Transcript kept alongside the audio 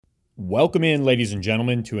Welcome in, ladies and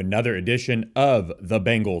gentlemen, to another edition of the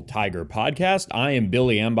Bengal Tiger Podcast. I am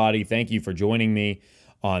Billy Embody. Thank you for joining me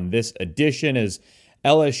on this edition as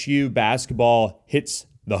LSU basketball hits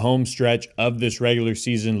the home stretch of this regular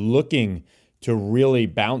season, looking to really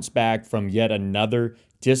bounce back from yet another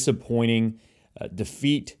disappointing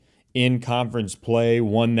defeat in conference play,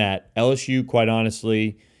 one that LSU, quite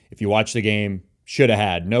honestly, if you watch the game, should have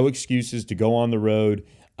had. No excuses to go on the road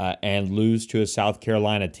and lose to a South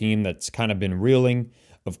Carolina team that's kind of been reeling.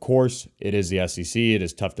 Of course, it is the SEC. It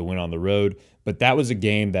is tough to win on the road. But that was a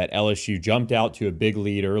game that LSU jumped out to a big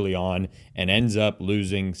lead early on and ends up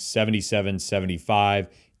losing 77-75.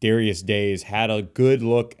 Darius Days had a good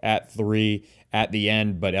look at three at the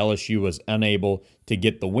end, but LSU was unable to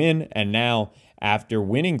get the win. And now, after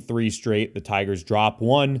winning three straight, the Tigers drop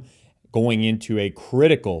one, going into a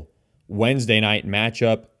critical Wednesday night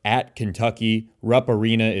matchup at Kentucky. Rupp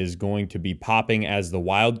Arena is going to be popping as the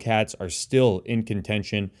Wildcats are still in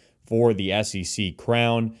contention for the SEC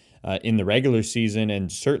crown in the regular season,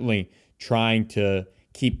 and certainly trying to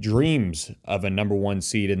keep dreams of a number one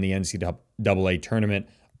seed in the NCAA tournament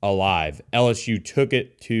alive. LSU took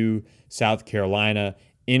it to South Carolina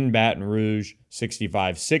in Baton Rouge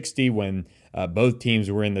 65-60 when both teams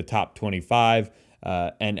were in the top 25,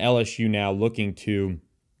 and LSU now looking to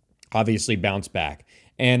obviously bounce back.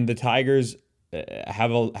 And the Tigers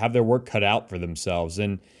have their work cut out for themselves.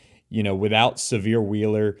 And, you know, without Severe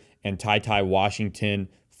Wheeler and Ty Washington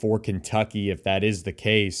for Kentucky, if that is the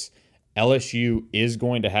case, LSU is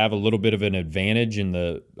going to have a little bit of an advantage in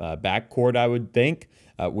the backcourt, I would think,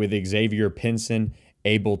 with Xavier Pinson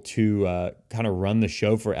able to kind of run the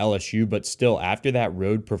show for LSU. But still, after that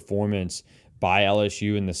road performance by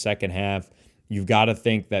LSU in the second half, you've got to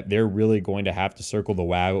think that they're really going to have to circle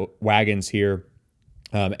the wagons here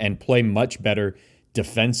and play much better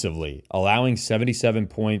defensively, allowing 77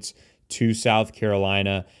 points to South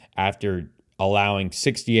Carolina after allowing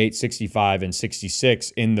 68, 65, and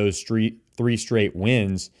 66 in those three straight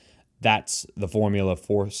wins. That's the formula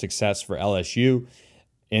for success for LSU.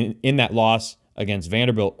 In that loss against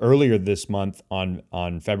Vanderbilt earlier this month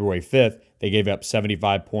on February 5th, they gave up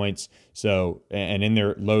 75 points. So, and in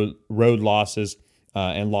their road losses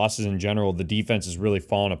and losses in general, the defense has really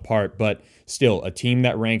fallen apart. But still, a team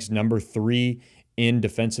that ranks number 3 in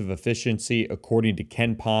defensive efficiency, according to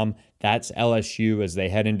Ken Palm. That's LSU as they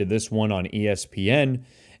head into this one on ESPN.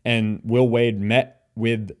 And Will Wade met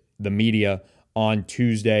with the media on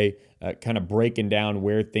Tuesday, kind of breaking down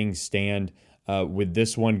where things stand with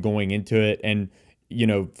this one going into it. And, you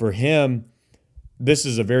know, for him, this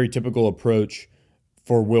is a very typical approach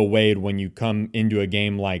for Will Wade when you come into a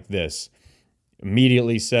game like this.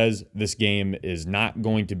 Immediately says this game is not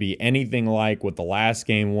going to be anything like what the last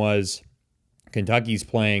game was. Kentucky's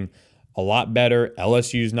playing a lot better.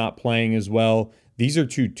 LSU's not playing as well. These are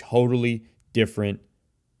two totally different,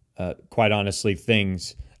 quite honestly,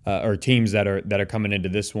 things or teams that are coming into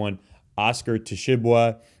this one. Oscar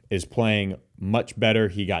Tshiebwe is playing much better.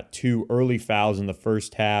 He got 2 early fouls in the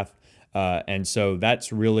first half. And so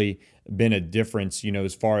that's really been a difference, you know,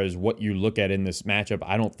 as far as what you look at in this matchup.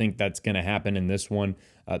 I don't think that's going to happen in this one.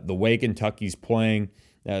 The way Kentucky's playing,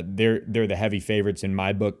 they're the heavy favorites in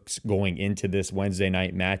my books going into this Wednesday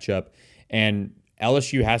night matchup. And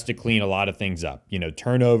LSU has to clean a lot of things up. You know,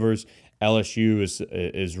 turnovers, LSU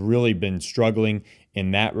is really been struggling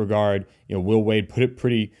in that regard. You know, Will Wade put it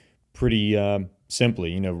pretty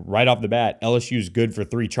simply. You know, right off the bat, LSU is good for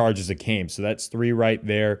 3 charges a game. So that's 3 right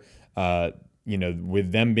there. You know,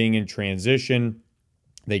 with them being in transition,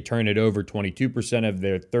 they turn it over 22% of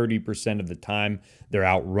their 30% of the time. They're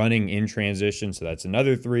out running in transition, so that's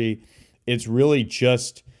another 3. It's really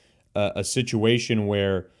just a situation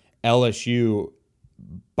where LSU,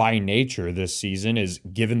 by nature this season, is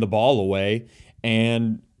giving the ball away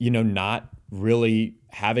and, you know, not really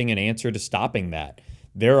having an answer to stopping that.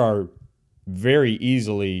 There are very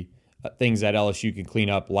easily things that LSU can clean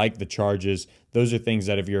up, like the charges. Those are things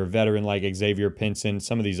that if you're a veteran like Xavier Pinson,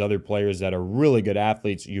 some of these other players that are really good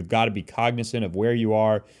athletes, you've got to be cognizant of where you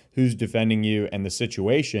are, who's defending you, and the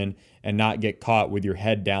situation, and not get caught with your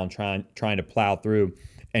head down trying to plow through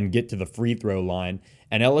and get to the free throw line.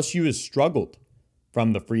 And LSU has struggled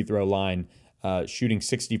from the free throw line, shooting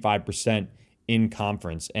 65% in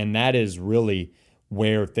conference. And that is really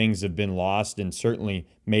where things have been lost and certainly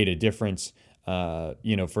made a difference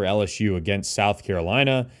you know, for LSU against South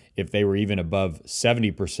Carolina. If they were even above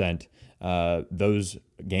 70%, those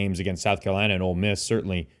games against South Carolina and Ole Miss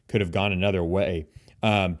certainly could have gone another way.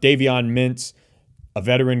 Davion Mintz, a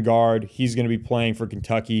veteran guard, he's going to be playing for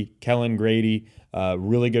Kentucky. Kellen Grady,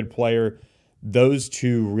 really good player. Those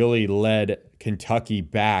two really led Kentucky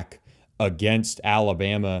back against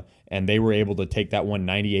Alabama, and they were able to take that one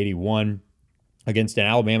 90-81 against an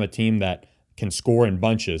Alabama team that can score in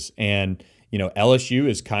bunches. And, LSU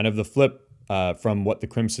is kind of the flip from what the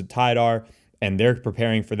Crimson Tide are, and they're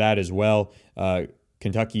preparing for that as well.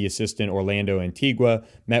 Kentucky assistant Orlando Antigua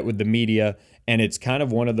met with the media, and it's kind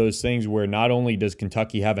of one of those things where not only does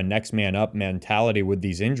Kentucky have a next man up mentality with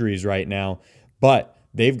these injuries right now, but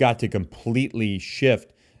they've got to completely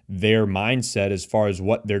shift their mindset as far as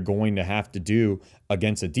what they're going to have to do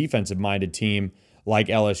against a defensive-minded team like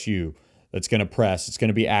LSU that's going to press. It's going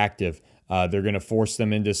to be active. They're going to force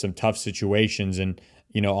them into some tough situations. And,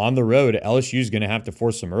 on the road, LSU is going to have to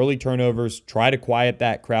force some early turnovers, try to quiet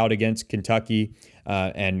that crowd against Kentucky,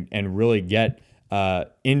 and really get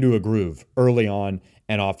into a groove early on.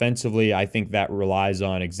 And offensively, I think that relies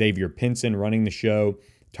on Xavier Pinson running the show,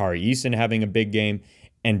 Tari Eason having a big game,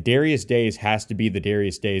 and Darius Days has to be the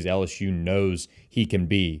Darius Days LSU knows he can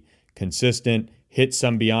be. Consistent, hit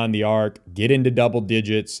some beyond the arc, get into double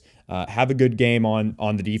digits, have a good game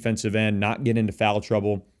on the defensive end, not get into foul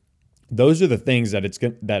trouble. Those are the things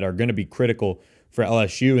that are going to be critical for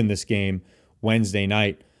LSU in this game Wednesday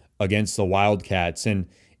night against the Wildcats. And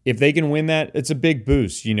if they can win that, it's a big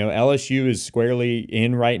boost. LSU is squarely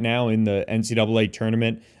in right now in the NCAA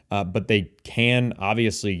tournament, but they can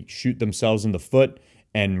obviously shoot themselves in the foot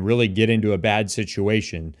and really get into a bad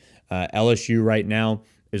situation. LSU right now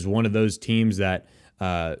is one of those teams that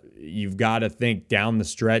you've got to think down the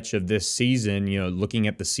stretch of this season, looking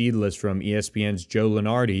at the seed list from ESPN's Joe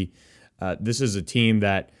Lunardi, this is a team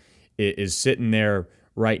that is sitting there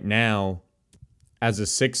right now as a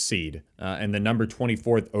 6th seed and the number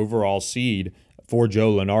 24th overall seed for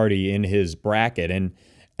Joe Lunardi in his bracket. And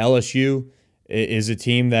LSU is a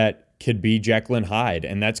team that could be Jekyll and Hyde,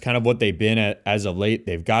 and that's kind of what they've been at as of late.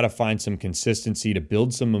 They've got to find some consistency to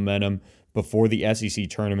build some momentum before the SEC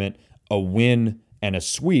tournament. A win and a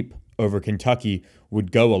sweep over Kentucky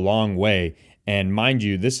would go a long way. And mind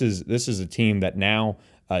you, this is a team that now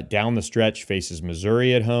down the stretch faces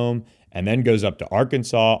Missouri at home and then goes up to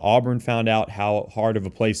Arkansas. Auburn found out how hard of a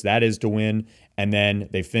place that is to win. And then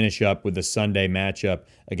they finish up with the Sunday matchup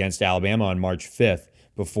against Alabama on March 5th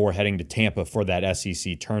before heading to Tampa for that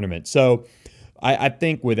SEC tournament. So I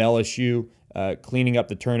think with LSU cleaning up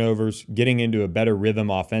the turnovers, getting into a better rhythm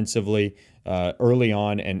offensively early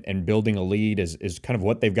on and building a lead is kind of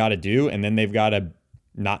what they've got to do. And then they've got to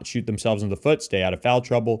not shoot themselves in the foot, stay out of foul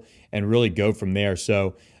trouble, and really go from there.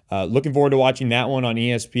 So looking forward to watching that one on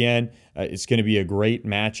ESPN. It's going to be a great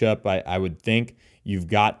matchup, I would think. You've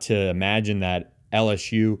got to imagine that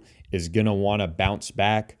LSU is going to want to bounce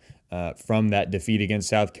back from that defeat against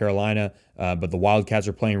South Carolina, but the Wildcats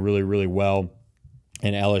are playing really, really well,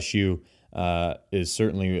 and LSU is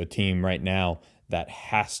certainly a team right now that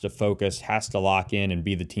has to focus, has to lock in, and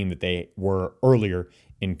be the team that they were earlier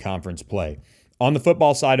in conference play. On the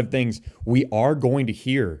football side of things, we are going to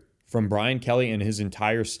hear from Brian Kelly and his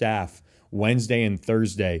entire staff Wednesday and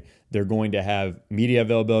Thursday. They're going to have media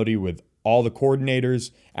availability with all the coordinators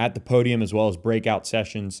at the podium, as well as breakout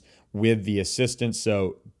sessions with the assistants.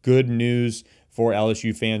 So good news for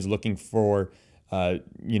LSU fans looking for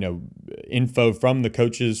info from the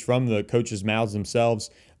coaches' mouths themselves.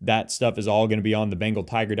 That stuff is all going to be on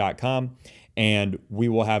thebengaltiger.com, and we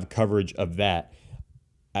will have coverage of that,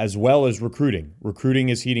 as well as recruiting. Recruiting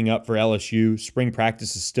is heating up for LSU. Spring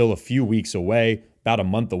practice is still a few weeks away, about a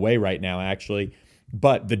month away right now, actually.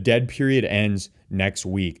 But the dead period ends next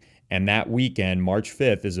week. And that weekend, March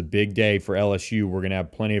 5th, is a big day for LSU. We're going to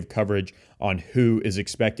have plenty of coverage on who is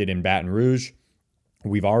expected in Baton Rouge.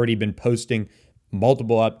 We've already been posting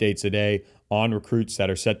multiple updates a day on recruits that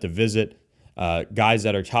are set to visit, guys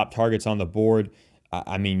that are top targets on the board.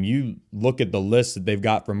 I mean, you look at the list that they've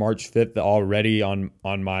got for March 5th already on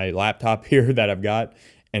my laptop here that I've got,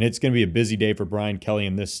 and it's going to be a busy day for Brian Kelly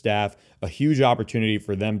and this staff. A huge opportunity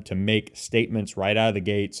for them to make statements right out of the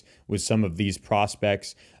gates with some of these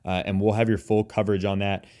prospects, and we'll have your full coverage on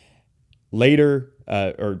that. Later,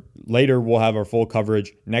 we'll have our full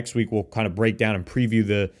coverage. Next week, we'll kind of break down and preview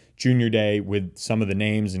the junior day with some of the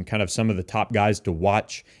names and kind of some of the top guys to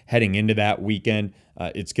watch heading into that weekend.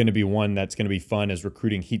 It's going to be one that's going to be fun as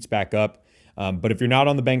recruiting heats back up. But if you're not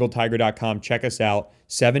on thebengaltiger.com, check us out.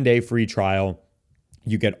 7-day free trial.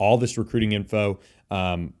 You get all this recruiting info.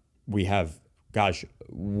 We have,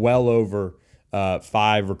 well over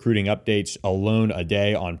 5 recruiting updates alone a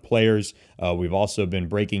day on players. We've also been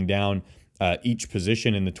breaking down each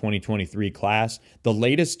position in the 2023 class. The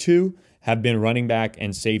latest 2 have been running back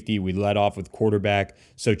and safety. We led off with quarterback.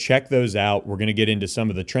 So check those out. We're going to get into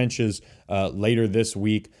some of the trenches later this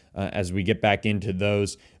week as we get back into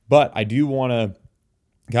those. But I do want to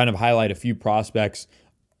kind of highlight a few prospects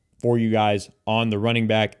for you guys on the running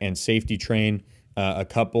back and safety train. A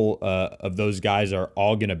couple of those guys are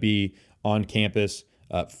all going to be on campus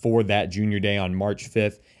for that junior day on March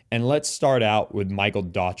 5th. And let's start out with Michael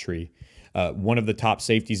Daughtry, one of the top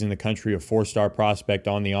safeties in the country, a 4-star prospect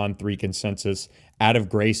on the On3 consensus out of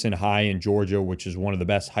Grayson High in Georgia, which is one of the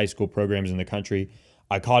best high school programs in the country.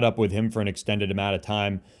 I caught up with him for an extended amount of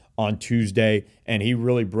time on Tuesday, and he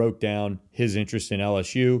really broke down his interest in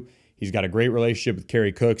LSU. He's got a great relationship with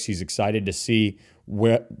Kerry Cooks. He's excited to see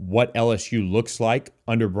what LSU looks like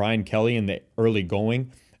under Brian Kelly in the early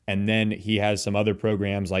going. And then he has some other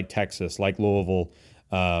programs like Texas, like Louisville,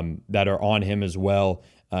 that are on him as well,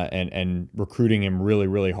 and recruiting him really,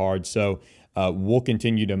 really hard. So we'll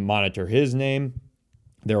continue to monitor his name.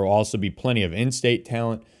 There will also be plenty of in-state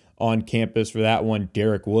talent on campus for that one.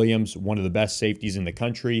 Derek Williams, one of the best safeties in the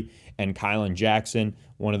country, and Kylan Jackson,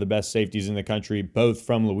 one of the best safeties in the country, both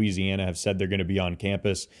from Louisiana, have said they're going to be on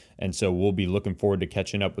campus. And so we'll be looking forward to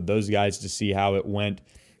catching up with those guys to see how it went.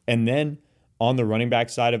 And then on the running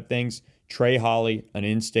back side of things, Trey Holly, an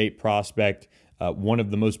in-state prospect, one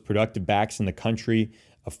of the most productive backs in the country,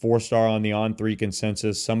 a 4-star on the On3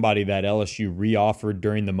 consensus, somebody that LSU reoffered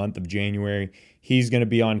during the month of January. He's going to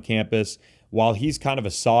be on campus. While he's kind of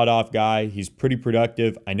a sawed-off guy, he's pretty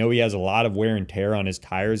productive. I know he has a lot of wear and tear on his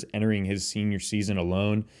tires entering his senior season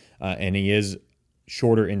alone, and he is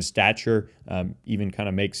shorter in stature. Even kind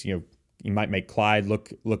of makes, he might make Clyde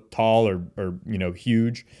look tall or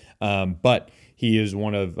huge. But he is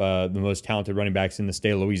one of the most talented running backs in the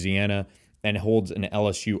state of Louisiana and holds an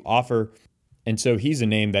LSU offer. And so he's a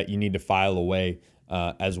name that you need to file away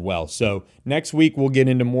as well. So next week, we'll get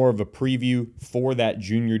into more of a preview for that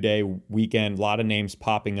junior day weekend. A lot of names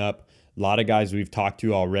popping up, a lot of guys we've talked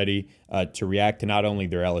to already to react to not only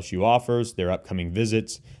their LSU offers, their upcoming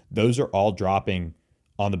visits. Those are all dropping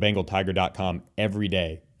on thebengaltiger.com every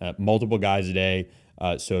day, multiple guys a day.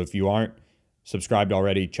 So if you aren't subscribed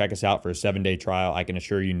already, check us out for a 7-day trial. I can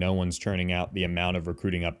assure you no one's churning out the amount of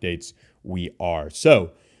recruiting updates we are.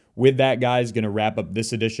 So with that, guys, going to wrap up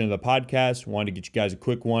this edition of the podcast. Wanted to get you guys a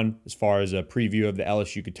quick one as far as a preview of the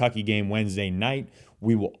LSU-Kentucky game Wednesday night.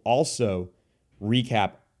 We will also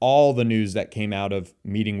recap all the news that came out of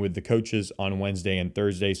meeting with the coaches on Wednesday and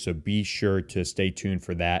Thursday, so be sure to stay tuned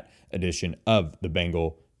for that edition of the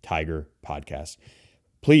Bengal Tiger podcast.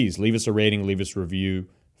 Please leave us a rating, leave us a review,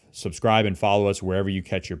 subscribe and follow us wherever you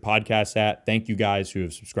catch your podcasts at. Thank you guys who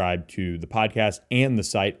have subscribed to the podcast and the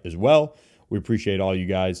site as well. We appreciate all you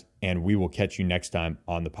guys, and we will catch you next time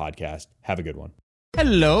on the podcast. Have a good one.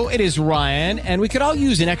 Hello, it is Ryan, and we could all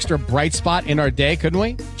use an extra bright spot in our day, couldn't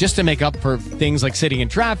we? Just to make up for things like sitting in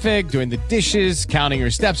traffic, doing the dishes, counting your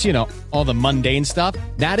steps, all the mundane stuff.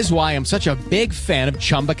 That is why I'm such a big fan of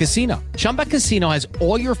Chumba Casino. Chumba Casino has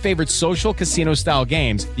all your favorite social casino-style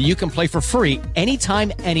games that you can play for free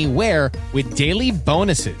anytime, anywhere with daily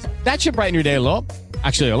bonuses. That should brighten your day a little.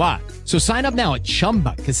 Actually, a lot. So sign up now at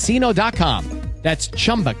ChumbaCasino.com. That's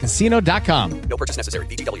ChumbaCasino.com. No purchase necessary.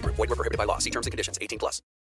 VGW Group. Void where prohibited by law. See terms and conditions. 18+.